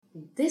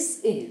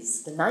This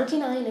is the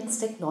 99x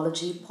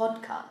Technology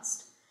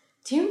podcast.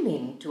 Tune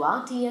in to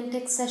RT and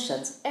Tech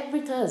sessions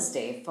every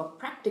Thursday for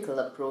practical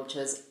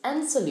approaches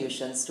and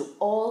solutions to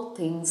all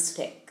things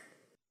tech.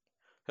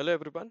 Hello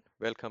everyone,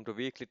 welcome to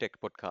Weekly Tech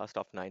Podcast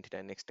of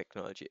 99x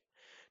Technology.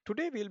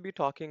 Today we'll be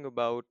talking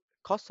about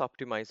cost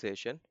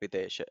optimization with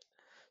Asia.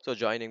 So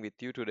joining with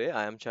you today,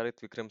 I am Charit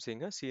Vikram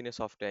Singh, Senior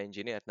Software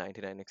Engineer at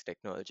 99x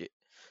Technology.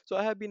 So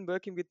I have been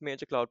working with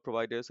major cloud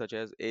providers such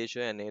as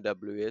Azure and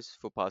AWS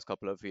for past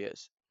couple of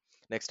years.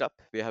 Next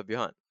up, we have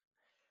Johan.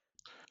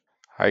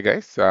 Hi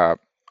guys,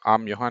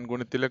 I'm Johan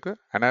Gunatilaka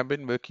and I've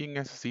been working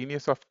as a senior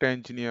software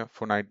engineer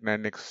for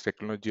 99x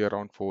Technology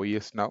around 4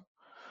 years now.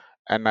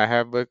 And I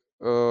have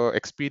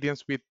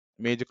experience with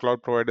major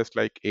cloud providers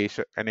like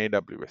Azure and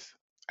AWS.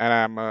 And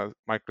I'm a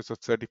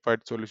Microsoft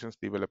certified solutions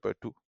developer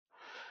too.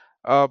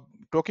 Uh,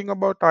 Talking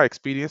about our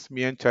experience,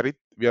 me and Charit,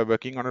 we are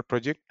working on a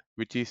project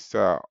which is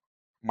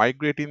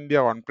migrating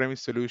their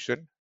on-premise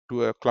solution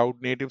to a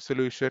cloud-native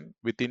solution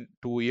within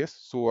 2 years.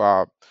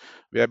 So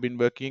we have been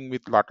working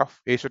with a lot of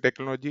Azure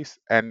technologies,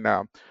 and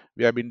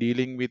we have been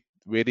dealing with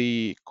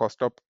very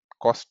cost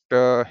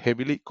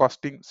heavily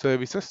costing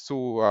services.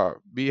 So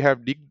we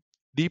have dig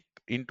deep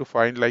into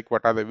find like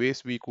what are the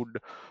ways we could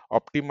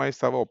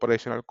optimize our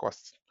operational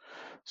costs.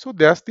 So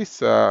there's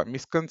this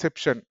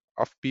misconception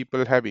of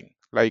people having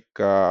like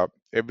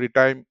every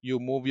time you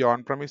move your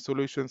on-premise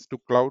solutions to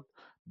cloud,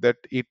 that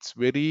it's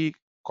very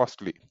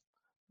costly.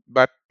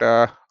 But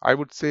I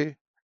would say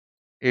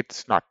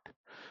it's not,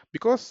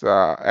 because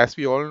as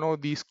we all know,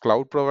 these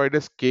cloud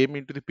providers came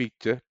into the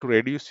picture to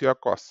reduce your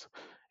costs.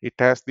 It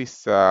has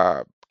this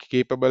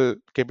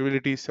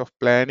capabilities of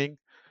planning,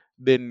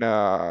 then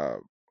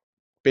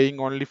paying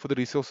only for the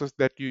resources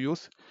that you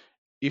use.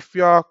 If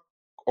your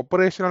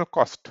operational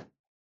cost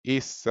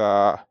is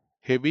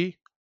heavy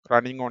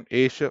running on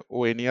Azure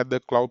or any other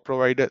cloud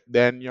provider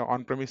than your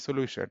on-premise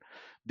solution,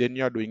 then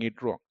you are doing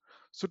it wrong.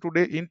 So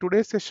in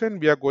today's session,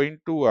 we are going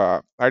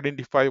to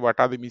identify what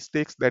are the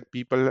mistakes that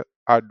people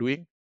are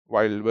doing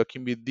while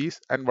working with these,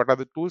 and what are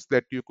the tools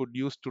that you could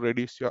use to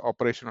reduce your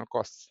operational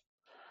costs.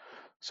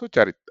 So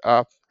Charit,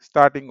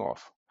 starting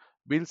off,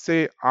 we'll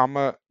say I'm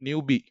a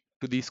newbie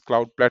to these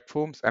cloud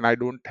platforms and I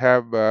don't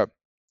have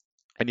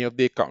any of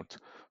the accounts.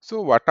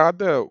 So what are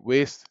the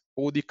ways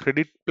or the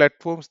credit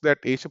platforms that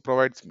Asia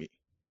provides me?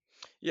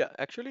 Yeah,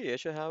 actually,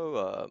 Asia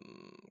have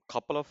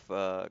couple of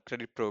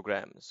credit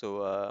programs.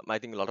 So I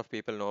think a lot of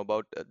people know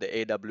about the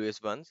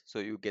AWS ones. So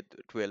you get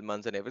 12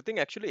 months and everything.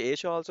 Actually,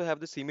 Asia also have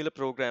the similar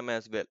program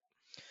as well.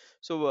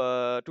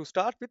 So to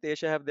start with,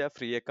 Asia have their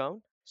free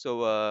account.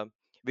 So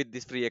with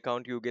this free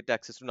account, you get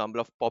access to number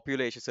of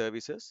popular Asia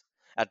services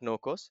at no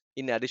cost.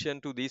 In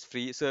addition to these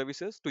free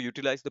services, to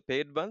utilize the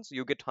paid ones,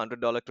 you get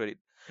 $100 credit,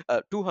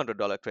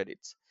 $200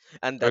 credits,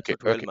 and that's Okay, for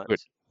 12 okay, good.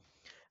 months.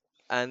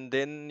 And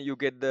then you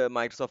get the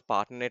Microsoft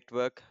Partner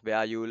Network,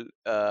 where you'll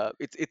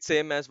it's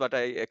same as what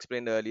I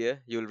explained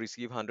earlier. You'll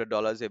receive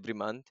 $100 every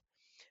month,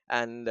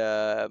 and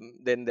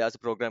then there's a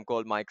program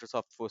called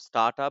Microsoft for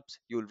Startups.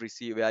 You'll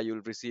receive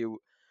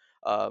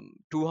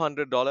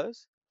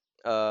 $200.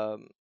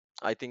 Um,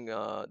 I think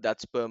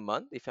that's per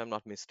month, if I'm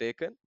not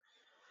mistaken.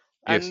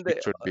 Yes, And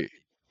it should be.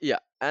 yeah,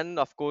 and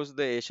of course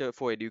the Asia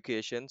for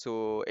education.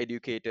 So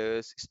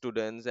educators,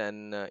 students,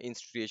 and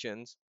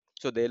institutions.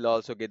 So they'll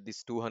also get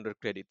these 200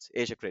 credits,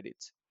 Asia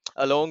credits,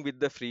 along with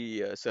the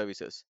free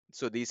services.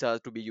 So these are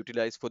to be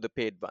utilized for the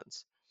paid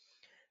ones.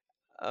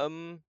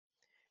 Um,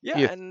 yeah,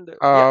 Yes. and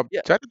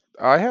yeah. Charit,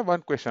 I have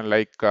one question.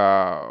 Like,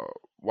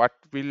 what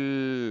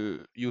will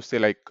you say?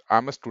 Like,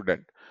 I'm a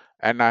student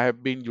and I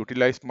have been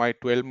utilized my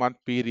 12-month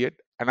period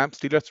and I'm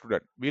still a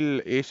student.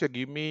 Will Asia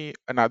give me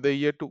another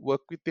year to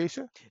work with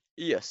Asia?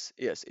 Yes,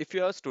 yes. If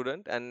you are a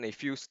student and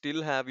if you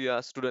still have your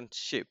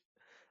studentship,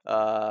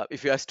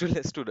 if you are still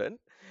a student,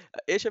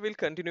 Asia will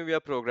continue your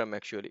program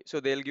actually. So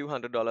they'll give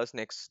 $100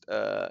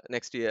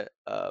 next year.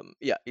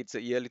 Yeah, it's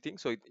a yearly thing,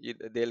 so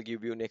they'll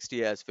give you next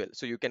year as well.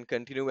 So you can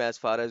continue as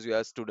far as you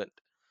are a student.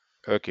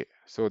 Okay,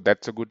 so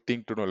that's a good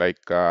thing to know. Like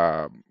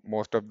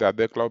most of the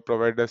other cloud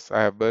providers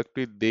I have worked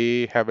with,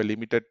 they have a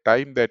limited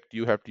time that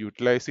you have to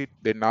utilize it.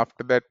 Then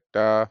after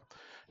that,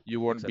 you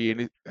won't be Exactly.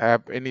 any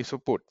have any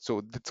support.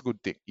 So that's a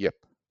good thing. Yep.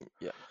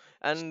 Yeah,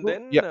 and So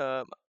yeah, then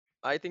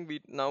I think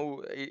we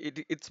now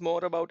it's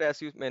more about,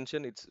 as you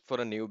mentioned, it's for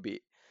a newbie.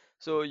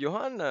 So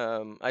Johan,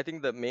 I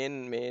think the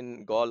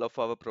main goal of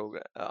our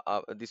program,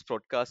 this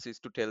podcast, is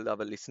to tell our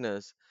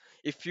listeners,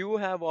 if you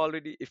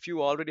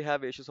already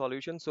have Asia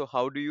solution, so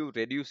how do you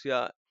reduce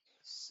your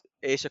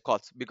Asia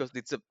costs? Because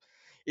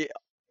i-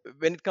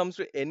 when it comes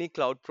to any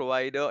cloud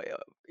provider,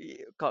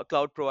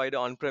 cloud provider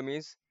on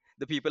premise,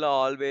 the people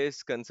are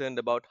always concerned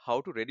about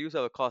how to reduce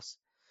our costs.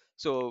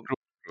 So true,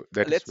 true.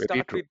 That is let's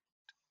very start true. with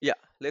yeah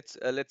let's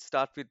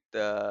start with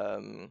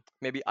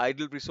maybe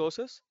idle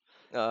resources,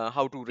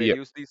 how to Yep,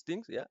 reduce these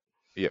things. Yeah.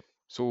 yep.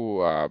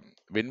 So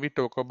when we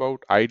talk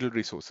about idle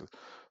resources,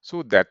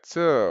 so that's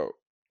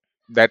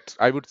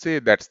I would say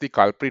that's the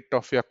culprit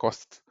of your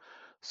costs.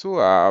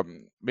 So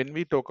when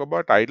we talk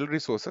about idle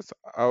resources,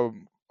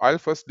 I'll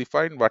first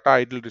define what are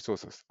idle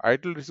resources.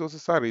 Idle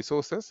resources are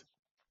resources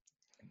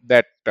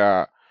that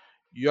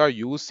you are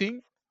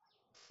using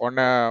on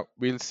a,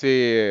 we'll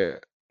say,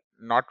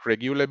 not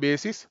regular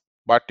basis,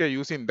 but you're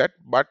using that.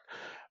 But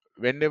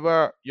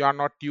whenever you are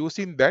not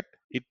using that,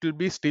 it will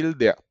be still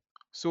there.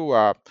 So,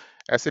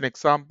 as an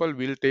example,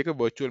 we'll take a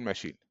virtual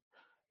machine,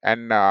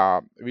 and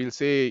we'll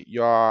say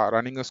you are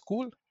running a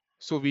school.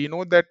 So we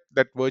know that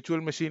that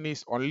virtual machine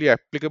is only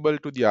applicable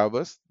to the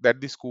hours that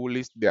the school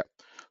is there.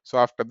 So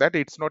after that,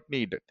 it's not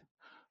needed.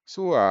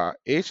 So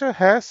Asia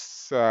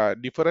has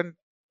different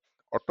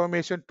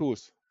automation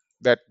tools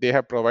that they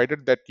have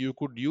provided that you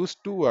could use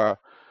to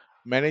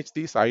manage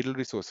these idle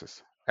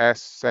resources.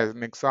 As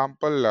an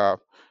example,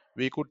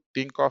 we could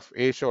think of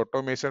Asia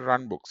Automation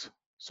Runbooks.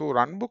 So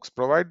runbooks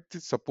provide the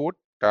support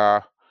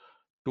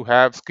to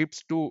have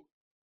scripts to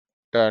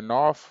turn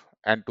off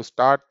and to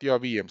start your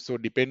VM. So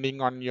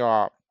depending on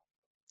your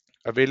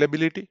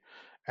availability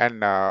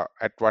and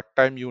at what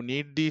time you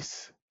need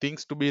these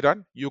things to be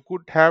run, you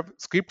could have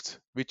scripts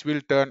which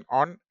will turn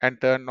on and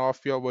turn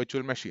off your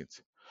virtual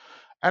machines.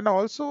 And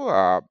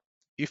also,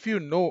 if you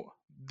know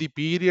the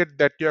period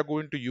that you are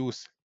going to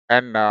use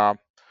and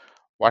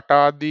what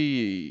are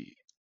the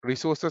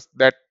resources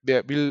that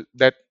there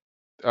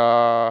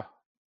uh,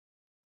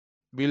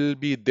 will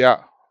be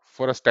there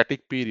for a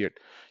static period,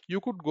 you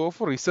could go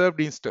for reserved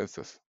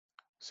instances.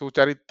 So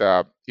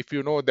Charit, if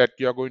you know that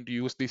you are going to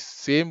use this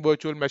same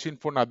virtual machine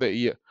for another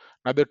year,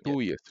 another Yeah.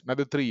 2 years,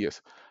 another 3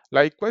 years,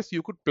 likewise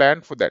you could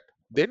plan for that.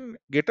 Then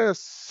get a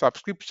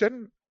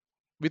subscription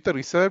with a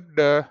reserved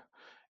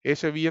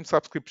Asia VM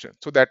subscription.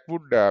 So that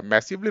would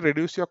massively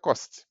reduce your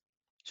costs.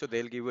 So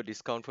they'll give a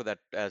discount for that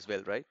as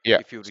well, right? Yeah.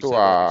 If you So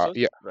reserve a resource,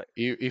 yeah, right?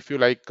 if you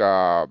like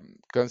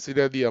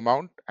consider the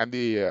amount and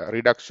the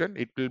reduction,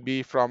 it will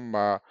be from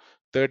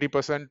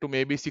 30% to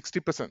maybe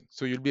 60%.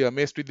 So you'll be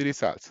amazed with the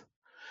results.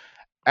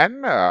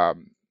 And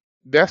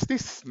there's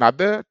this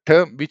another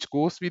term which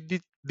goes with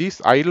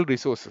these idle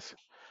resources.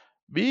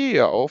 We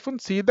often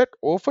see that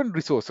orphan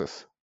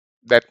resources.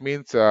 That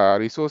means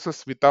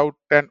resources without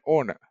an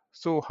owner.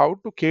 So how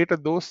to cater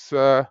those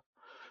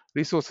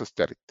resources,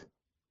 Charit?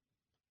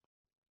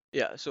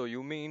 Yeah, so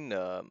you mean,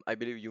 I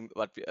believe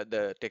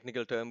the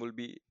technical term will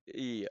be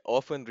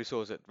orphan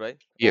resources, right?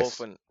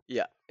 Yes. Orphan,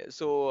 yeah.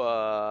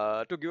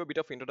 So to give a bit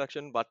of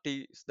introduction, what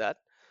is that?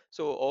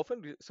 So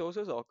orphan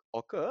resources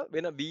occur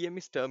when a VM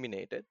is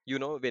terminated. You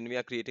know, when we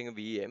are creating a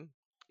VM,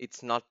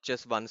 it's not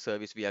just one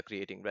service we are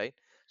creating, right?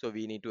 So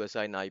we need to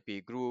assign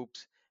IP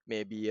groups,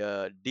 maybe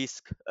a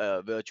disk,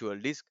 a virtual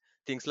disk,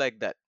 things like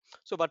that.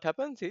 So what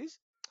happens is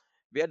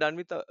we are done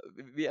with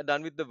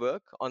the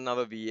work on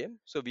our VM,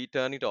 so we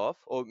turn it off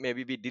or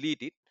maybe we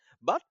delete it,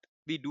 but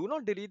we do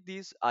not delete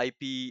these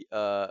IP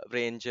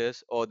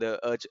ranges or the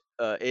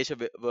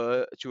Azure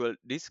virtual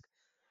disk,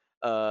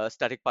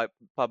 static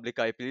public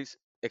IPs,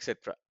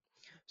 etc.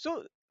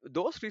 So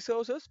those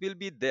resources will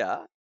be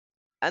there,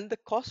 and the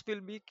cost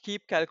will be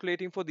keep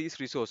calculating for these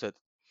resources.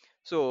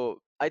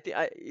 So I think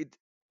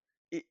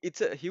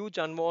it's a huge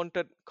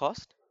unwanted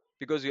cost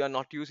because you are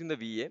not using the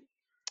VM.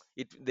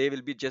 They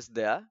will be just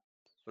there,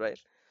 right?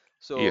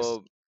 Yes.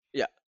 So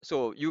yeah,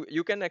 so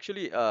you can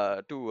actually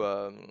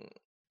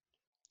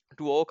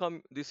to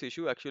overcome this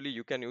issue, actually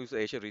you can use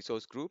Azure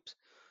resource groups.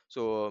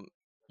 So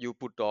you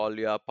put all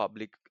your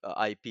public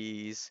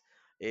IPs,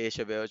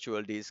 Azure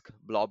virtual disk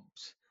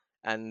blobs,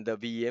 and the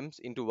VMs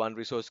into one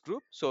resource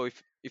group. So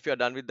if you're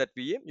done with that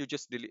VM, you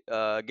just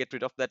get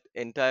rid of that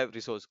entire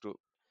resource group.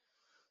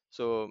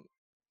 So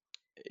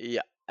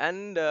yeah,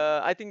 and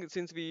I think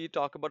since we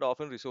talk about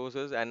often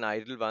resources and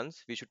idle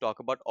ones, we should talk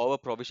about our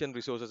provision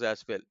resources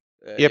as well.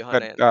 Yep,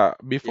 Johanna, and and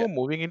before yeah,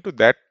 moving into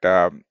that,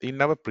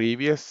 in our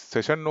previous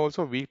session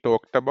also we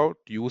talked about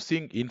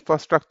using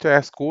infrastructure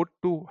as code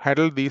to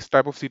handle these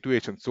type of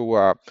situations.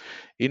 So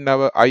in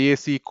our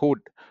IAC code,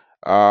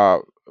 uh,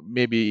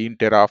 maybe in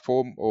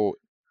Terraform or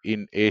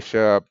in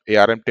Azure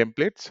ARM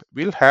templates,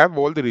 we'll have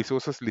all the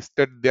resources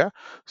listed there.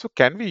 So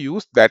can we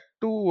use that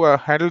to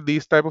handle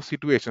these type of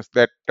situations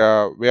that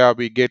where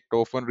we get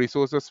often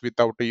resources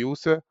without a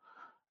user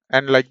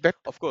and like that?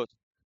 of course.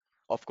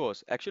 Of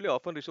course, actually,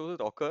 often resources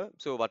occur.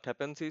 So what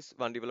happens is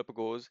one developer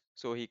goes,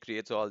 so he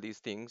creates all these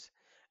things,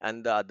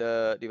 and the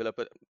other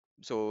developer,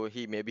 so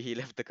he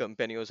left the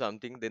company or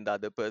something. Then the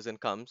other person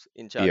comes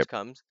in charge Yep,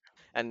 comes,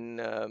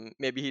 and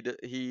maybe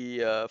he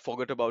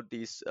forgot about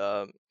these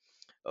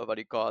what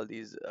do you call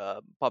these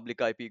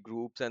public IP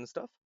groups and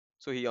stuff.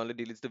 So he only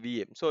deletes the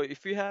VM. So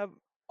if we have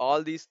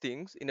all these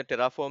things in a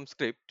Terraform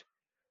script,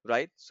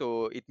 right?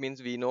 So it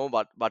means we know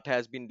what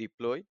has been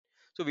deployed.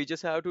 So we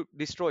just have to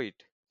destroy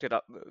it.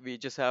 We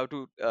just have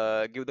to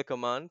give the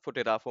command for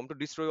Terraform to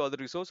destroy all the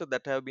resources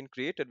that have been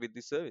created with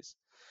this service.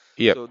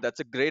 yep. So that's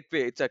a great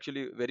way. It's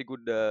actually a very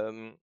good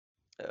um,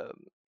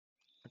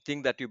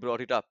 thing that you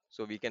brought it up.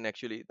 So we can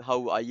actually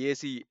how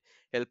IAC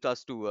helped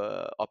us to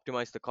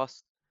optimize the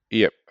cost.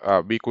 Yep,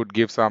 we could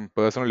give some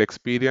personal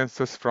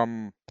experiences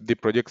from the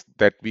projects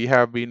that we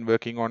have been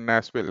working on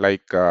as well.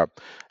 Like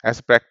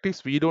as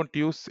practice, we don't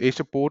use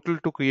Azure Portal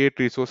to create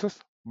resources,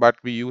 but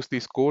we use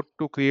this code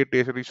to create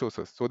Azure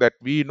resources so that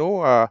we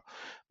know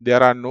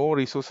there are no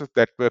resources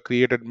that were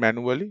created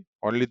manually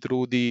only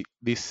through the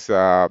this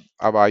our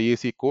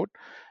IAC code,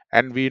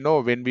 and we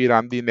know when we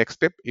run the next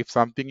step, if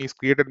something is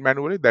created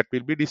manually, that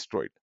will be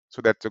destroyed.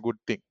 So that's a good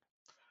thing,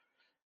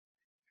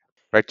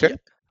 right, Yeah, Charit?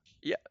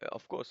 yeah,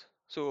 of course.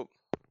 So,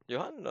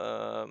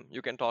 Johan,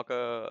 you can talk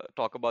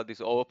about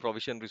this over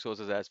provision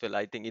resources as well.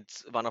 I think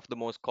it's one of the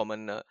most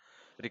common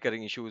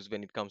recurring issues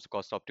when it comes to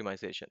cost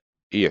optimization.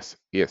 Yes,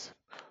 yes.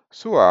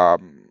 So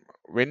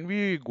when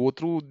we go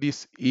through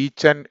this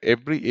each and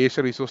every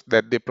Azure resource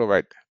that they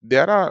provide,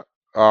 there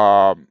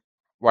are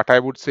what I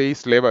would say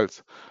is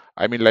levels.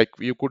 I mean, like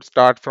you could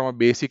start from a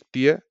basic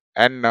tier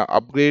and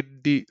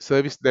upgrade the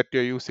service that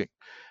you're using.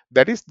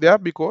 That is there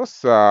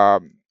because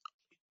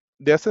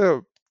there's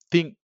a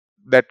thing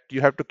that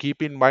you have to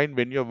keep in mind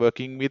when you're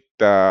working with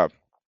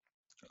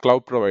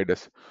cloud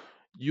providers.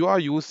 You are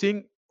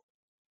using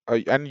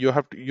and you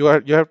have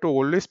to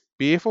always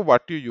pay for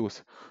what you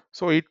use.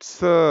 So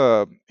it's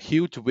a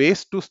huge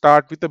waste to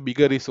start with a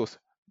bigger resource,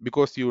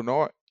 because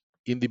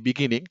in the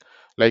beginning,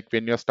 like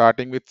when you're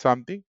starting with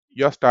something,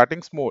 you're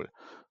starting small.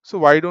 So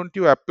why don't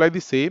you apply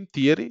the same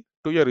theory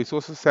to your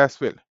resources as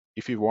well?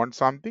 If you want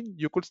something,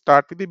 you could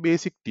start with the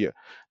basic tier,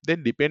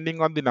 then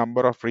depending on the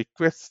number of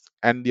requests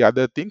and the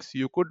other things,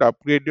 you could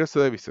upgrade your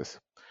services.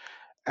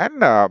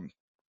 And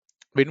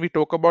when we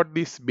talk about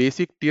these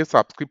basic tier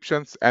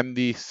subscriptions and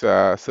these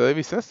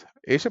services,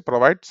 Asia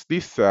provides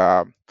this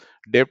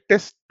dev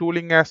test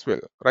tooling as well,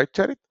 right,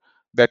 Charit?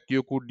 That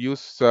you could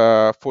use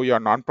for your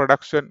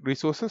non-production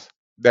resources,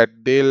 that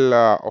they'll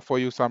offer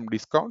you some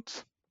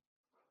discounts.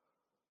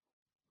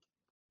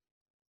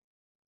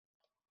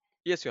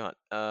 Yes,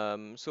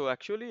 Johan. So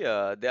actually,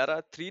 there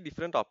are three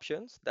different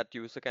options that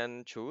user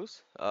can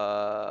choose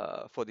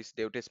for this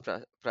dev test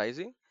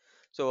pricing.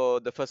 So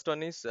the first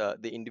one is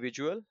the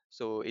individual.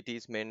 So it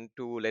is meant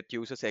to let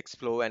users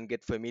explore and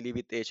get familiar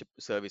with Azure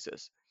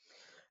services.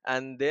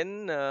 And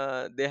then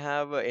they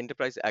have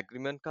enterprise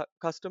agreement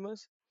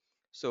customers.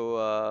 So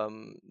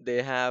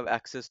they have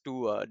access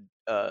to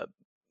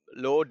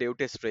low dev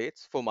test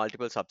rates for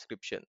multiple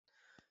subscription.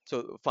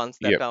 So funds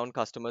that Yep, are on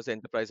customers'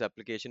 enterprise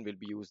application will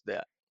be used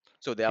there.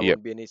 So there yep.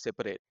 won't be any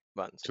separate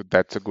ones. So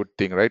that's a good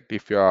thing, right?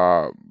 If you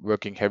are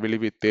working heavily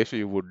with Asia,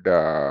 you would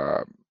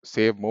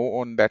save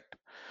more on that.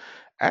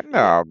 And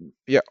Yeah,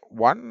 yeah,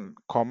 one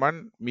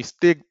common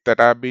mistake that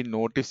I've been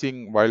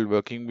noticing while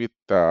working with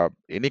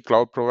any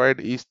cloud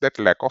provider is that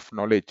lack of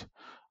knowledge.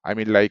 I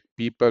mean, like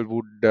people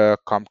would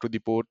come to the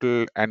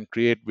portal and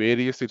create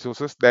various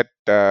resources that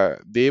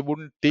they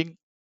wouldn't think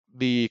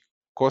the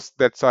costs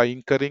that are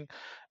incurring,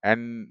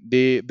 and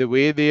the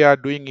way they are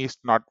doing is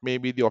not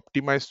maybe the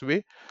optimized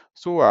way.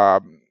 So,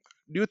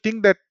 do you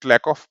think that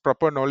lack of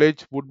proper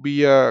knowledge would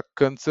be a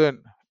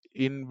concern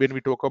in when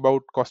we talk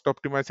about cost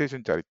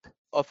optimization, Charit?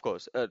 of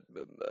course.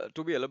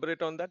 To be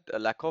elaborate on that, a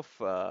lack of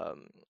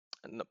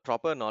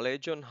proper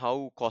knowledge on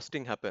how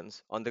costing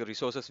happens on the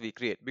resources we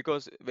create.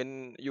 Because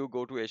when you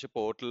go to Azure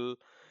portal,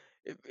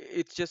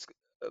 it's just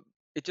uh,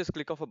 it just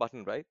click of a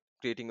button, right?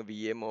 Creating a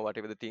VM or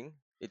whatever the thing.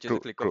 It's just a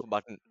True, click of true. a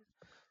button.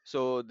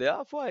 So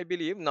therefore, I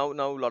believe now a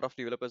lot of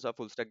developers are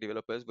full stack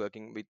developers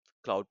working with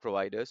cloud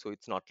providers. So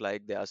it's not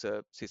like there's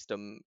a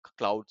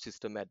cloud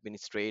system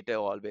administrator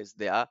always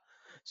there.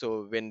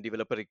 So when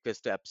developer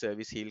requests app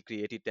service, he'll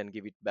create it and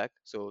give it back.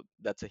 So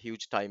that's a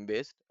huge time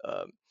waste,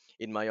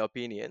 in my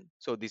opinion.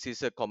 So this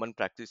is a common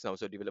practice now.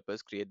 So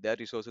developers create their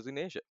resources in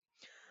Asia.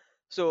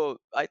 So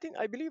I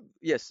believe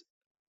yes,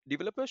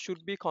 developers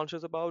should be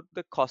conscious about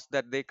the cost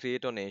that they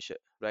create on Azure,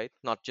 right?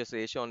 Not just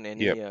Azure, on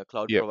Yep, any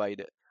cloud yep,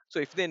 provider. So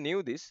if they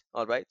knew this,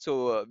 all right,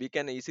 so we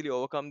can easily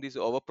overcome this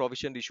over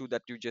provisioned issue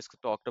that you just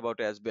talked about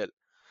as well.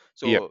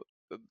 yep, So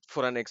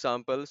for an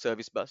example,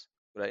 service bus,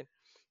 right?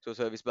 So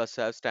service bus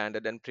has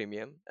standard and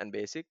premium and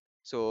basic.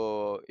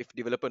 So if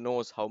developer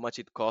knows how much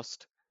it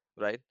cost,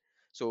 right?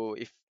 So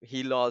if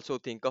he'll also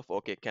think of,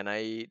 okay, can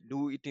I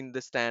do it in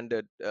the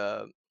standard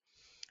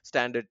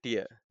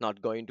tier,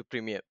 not going to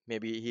premium?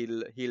 Maybe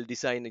he'll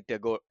design it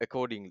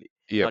accordingly,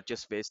 yep. not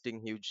just wasting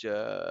huge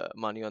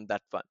money on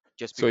that one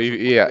just So because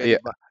of yeah, yeah.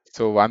 very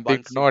So one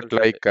thing one to note, simple feature.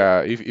 like Yeah,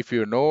 if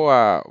you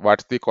know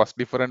what's the cost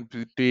difference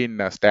between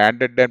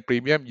standard and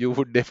premium, you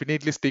would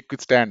definitely stick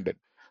with standard,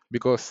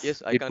 because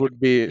yes, I it can't would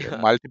be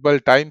yeah, multiple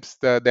times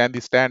than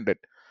the standard.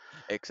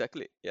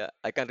 exactly. Yeah,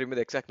 I can't remember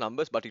the exact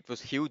numbers, but it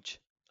was huge.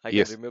 I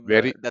can Yes, remember.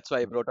 very. That's why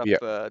I brought up Yeah,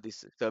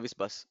 this service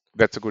bus.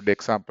 that's a good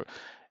example.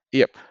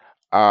 Yep.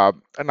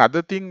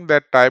 Another thing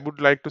that I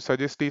would like to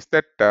suggest is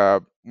that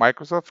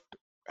Microsoft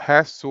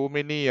has so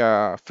many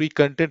free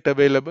content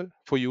available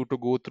for you to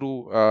go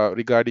through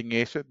regarding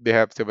Asia. They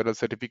have several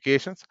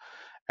certifications,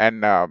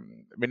 and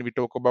when we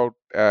talk about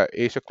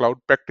Asia Cloud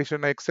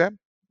Practitioner exam,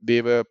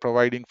 they were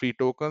providing free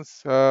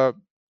tokens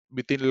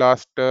within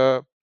last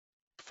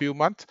few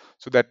months,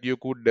 so that you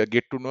could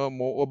get to know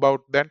more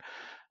about them,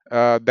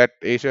 that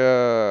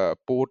Asia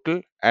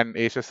portal and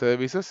Asia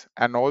services,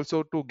 and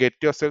also to get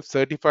yourself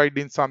certified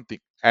in something.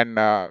 And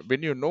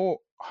when you know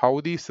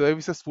how these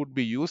services would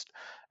be used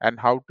and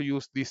how to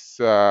use this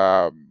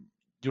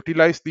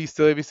utilize these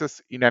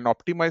services in an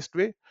optimized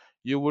way,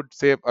 you would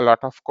save a lot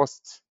of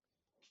costs.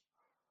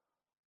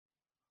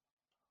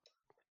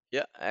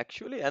 Yeah,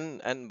 actually,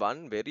 and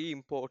one very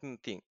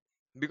important thing,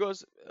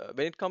 because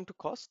when it comes to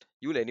cost,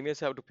 you'll anyways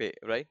have to pay,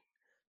 right?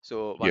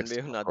 So one Yes, way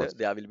or of another, course.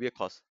 there will be a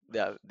cost.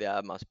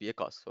 There must be a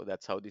cost. So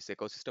that's how this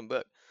ecosystem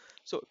works.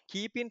 So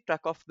keep in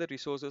track of the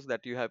resources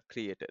that you have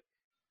created,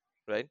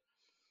 right?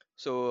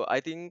 So I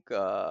think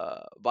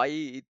why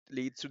it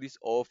leads to these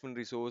orphan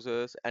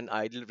resources and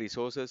idle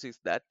resources is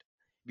that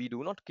we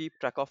do not keep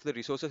track of the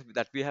resources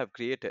that we have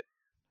created,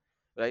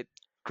 right?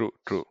 True,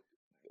 true.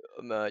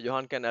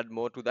 Johan can add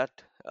more to that.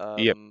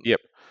 Yep,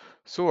 yep.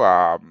 So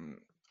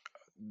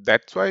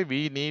that's why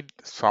we need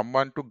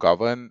someone to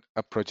govern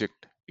a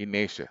project in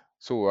Asia.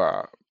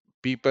 So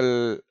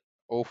people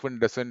often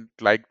doesn't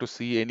like to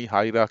see any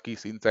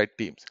hierarchies inside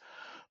teams.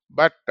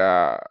 But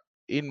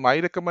in my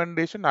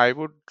recommendation, I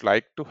would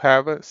like to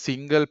have a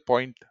single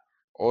point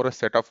or a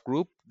set of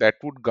group that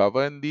would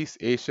govern these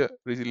Asia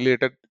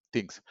related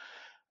things.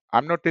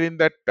 I'm not telling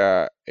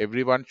that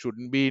everyone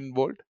shouldn't be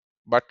involved,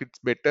 but it's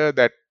better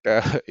that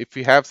if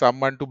we have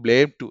someone to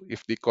blame to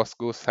if the cost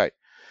goes high.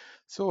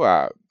 So,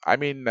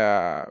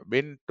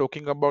 when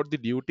talking about the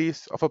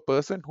duties of a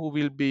person who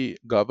will be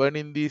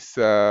governing these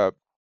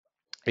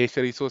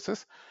Asia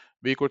resources,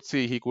 we could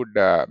see he could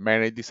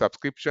manage the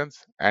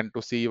subscriptions and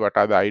to see what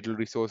are the idle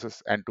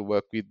resources and to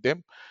work with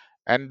them.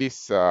 And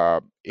this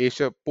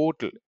Asia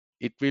portal,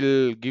 it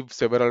will give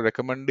several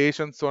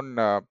recommendations on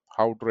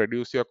how to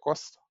reduce your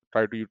costs,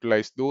 try to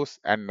utilize those,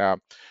 and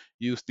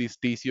use these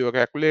TCO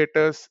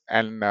calculators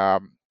and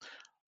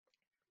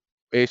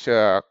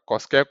Asia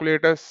cost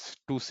calculators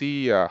to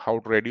see how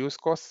to reduce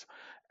costs.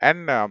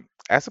 And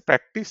as a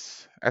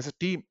practice, as a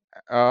team,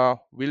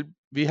 will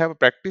we have a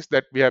practice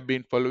that we have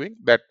been following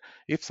that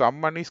if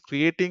someone is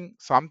creating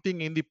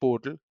something in the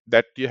portal,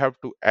 that you have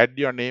to add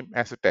your name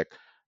as a tag.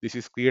 This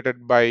is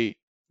created by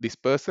this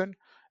person,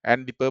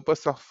 and the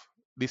purpose of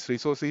this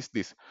resource is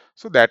this.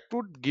 So that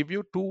would give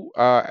you two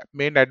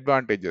main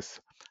advantages.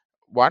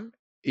 One,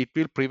 it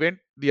will prevent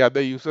the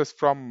other users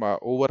from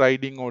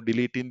overriding or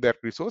deleting that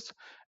resource.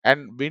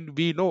 And when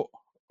we know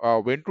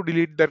when to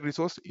delete that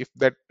resource if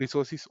that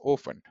resource is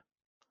orphaned.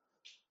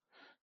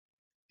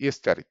 Yes,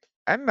 Charit.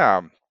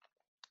 And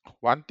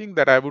one thing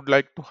that I would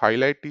like to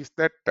highlight is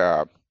that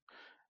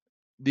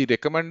the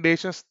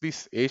recommendations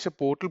this Asia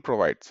portal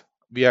provides,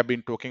 we have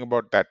been talking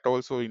about that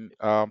also in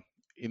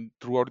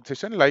throughout the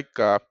session. Like,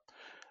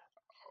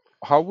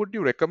 how would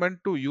you recommend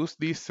to use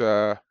these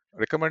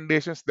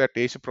recommendations that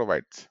Asia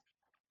provides?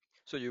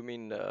 So you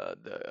mean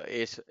the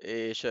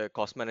Asia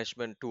cost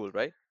management tool,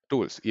 right?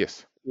 Tools,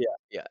 yes.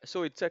 Yeah.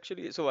 So it's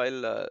actually so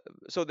I'll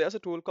so there's a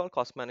tool called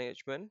cost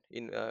management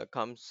in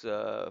comes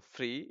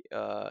free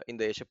in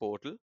the Asia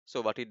portal.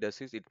 So what it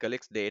does is it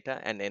collects data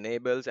and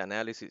enables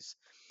analysis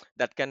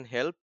that can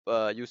help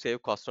you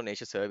save cost on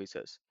Asia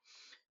services.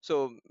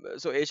 So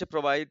Asia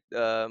provide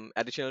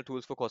additional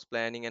tools for cost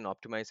planning and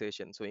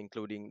optimization. So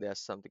including there's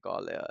something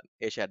called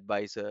Asia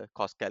Advisor,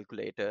 cost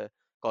calculator,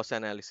 cost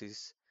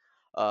analysis,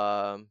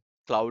 um,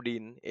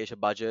 Cloudin, Asia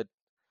Budget,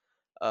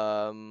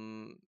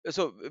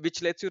 so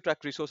which lets you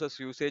track resources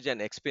usage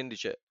and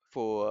expenditure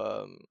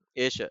for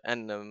Asia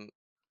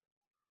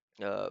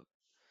uh,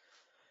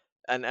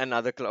 and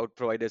other cloud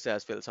providers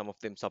as well. Some of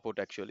them support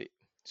actually.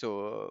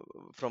 So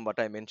from what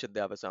I mentioned,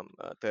 there were some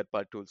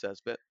third-party tools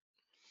as well.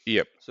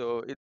 Yep.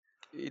 So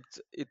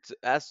it's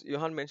as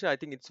Johan mentioned. I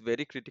think it's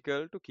very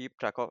critical to keep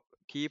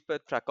a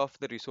track of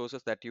the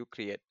resources that you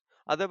create.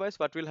 Otherwise,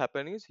 what will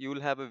happen is you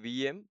will have a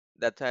VM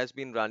that has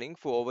been running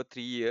for over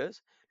 3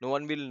 years. No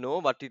one will know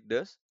what it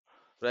does,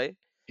 right?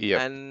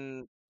 Yep.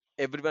 And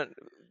everyone,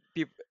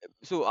 peop,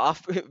 so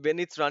after when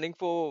it's running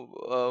for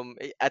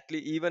at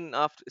least even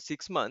after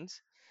 6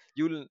 months,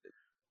 you'll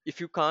if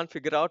you can't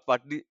figure out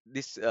what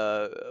this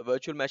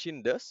virtual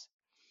machine does,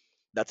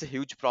 that's a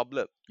huge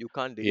problem. You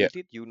can't Yeah. delete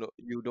it.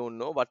 You don't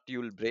know what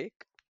you'll break,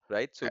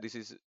 right? So this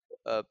is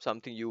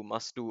something you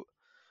must do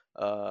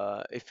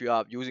if you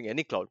are using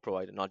any cloud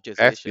provider, not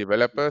just As Asia.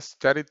 developers,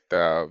 Charit,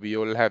 we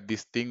all have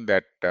this thing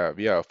that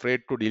we are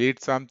afraid to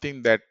delete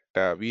something that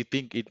we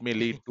think it may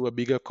lead to a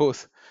bigger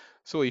cost.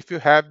 So if you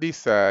have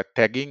this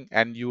tagging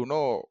and you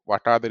know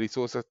what are the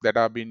resources that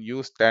are being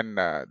used and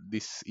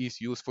this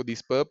is used for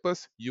this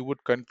purpose, you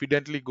would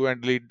confidently go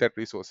and delete that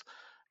resource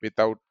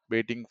without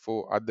waiting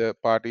for other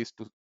parties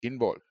to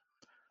involve.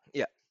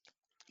 Yeah,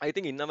 I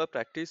think in our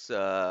practice,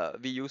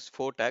 we use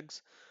four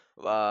tags.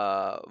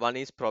 One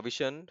is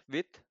provisioned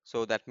with,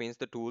 so that means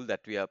the tool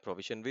that we are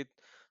provisioned with.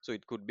 So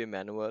it could be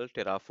manual,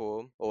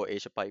 Terraform, or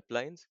Asia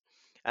pipelines.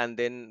 And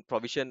then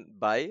provision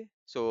by,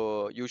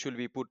 so usually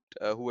we put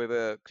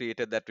whoever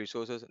created that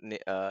resources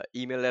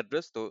email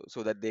address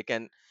so that they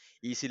can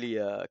easily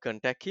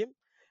contact him.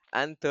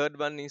 And third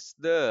one is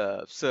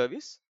the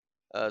service.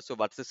 So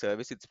what's the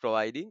service it's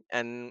providing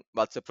and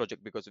what's the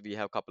project, because we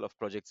have a couple of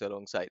projects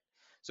alongside,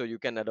 so you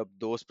can adopt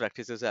those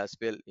practices as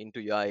well into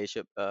your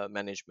Asia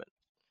management.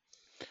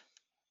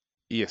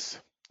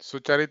 Yes. So,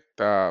 Charit,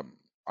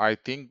 I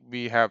think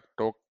we have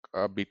talked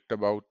a bit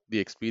about the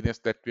experience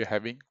that we're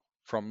having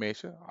from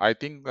Asia. I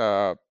think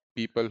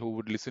people who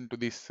would listen to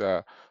this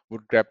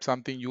would grab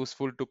something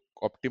useful to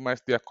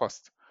optimize their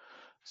costs.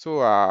 So,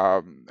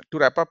 to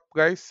wrap up,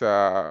 guys,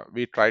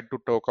 we tried to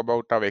talk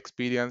about our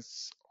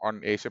experience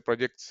on Asia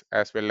projects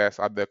as well as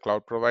other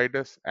cloud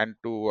providers and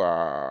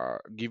to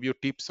give you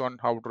tips on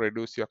how to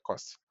reduce your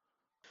costs.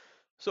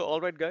 So,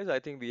 all right, guys, I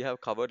think we have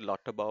covered a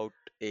lot about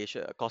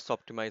Asia, cost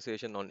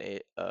optimization on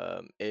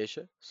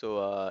Asia.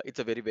 So, it's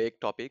a very vague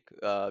topic.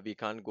 We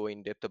can't go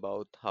in depth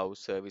about how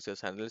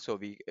services handle. So,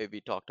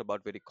 we talked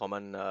about very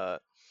common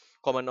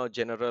or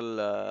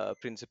general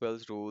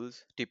principles,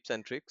 rules, tips,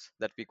 and tricks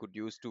that we could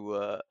use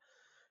to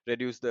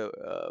reduce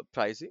the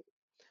pricing.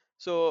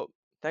 So,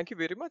 thank you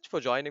very much for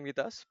joining with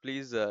us.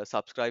 Please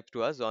subscribe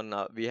to us on.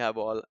 We have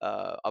all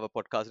our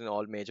podcast in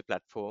all major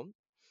platforms.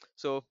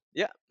 So,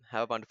 yeah,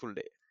 have a wonderful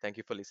day. Thank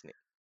you for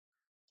listening.